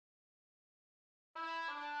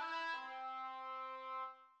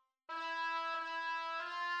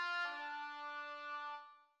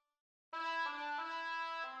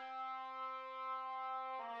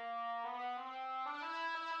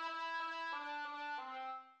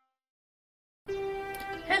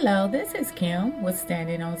Hello, this is Kim with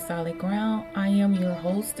Standing on Solid Ground. I am your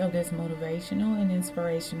host of this motivational and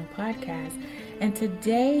inspirational podcast. And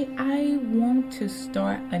today I want to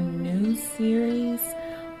start a new series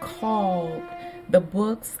called The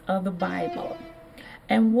Books of the Bible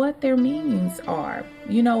and what their meanings are.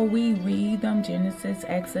 You know, we read them: Genesis,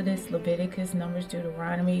 Exodus, Leviticus, Numbers,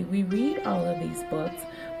 Deuteronomy. We read all of these books,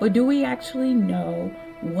 but do we actually know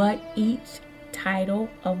what each title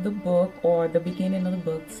of the book or the beginning of the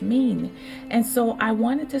books mean? And so I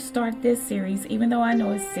wanted to start this series, even though I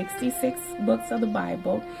know it's 66 books of the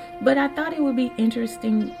Bible, but I thought it would be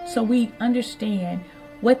interesting so we understand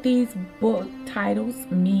what these book titles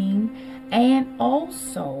mean, and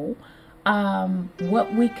also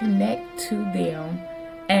what we connect to them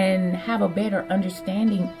and have a better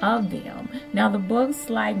understanding of them. Now, the books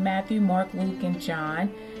like Matthew, Mark, Luke, and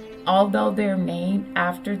John, although they're named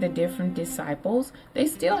after the different disciples, they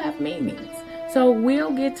still have meanings. So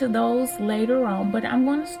we'll get to those later on, but I'm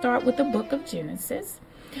going to start with the book of Genesis.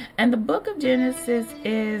 And the book of Genesis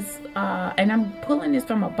is, and I'm pulling this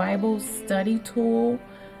from a Bible study tool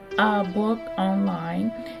book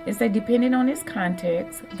online. It said, depending on its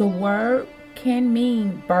context, the word can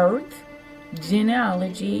mean birth,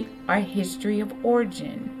 genealogy, or history of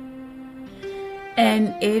origin.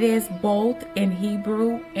 And it is both in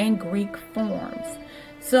Hebrew and Greek forms.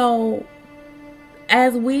 So,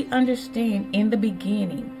 as we understand, in the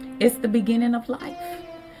beginning, it's the beginning of life.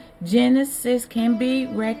 Genesis can be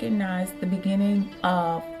recognized the beginning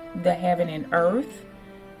of the heaven and earth,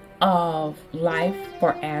 of life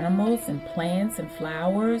for animals and plants and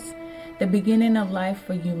flowers, the beginning of life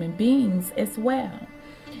for human beings as well.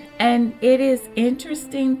 And it is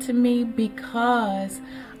interesting to me because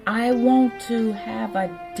I want to have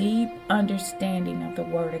a deep understanding of the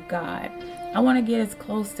Word of God. I want to get as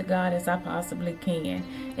close to God as I possibly can.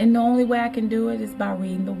 And the only way I can do it is by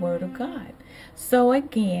reading the Word of God. So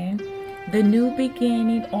again, the new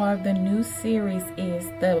beginning or the new series is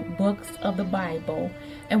the books of the Bible.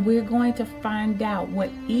 And we're going to find out what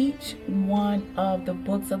each one of the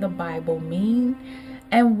books of the Bible mean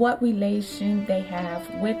and what relation they have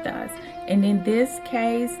with us. And in this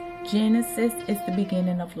case, Genesis is the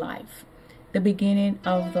beginning of life, the beginning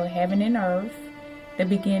of the heaven and earth, the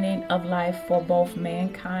beginning of life for both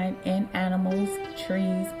mankind and animals,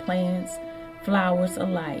 trees, plants, flowers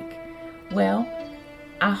alike. Well,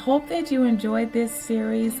 I hope that you enjoyed this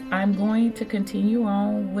series. I'm going to continue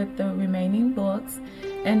on with the remaining books,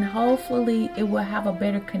 and hopefully it will have a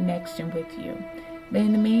better connection with you. But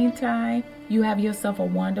in the meantime, you have yourself a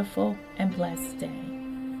wonderful and blessed day.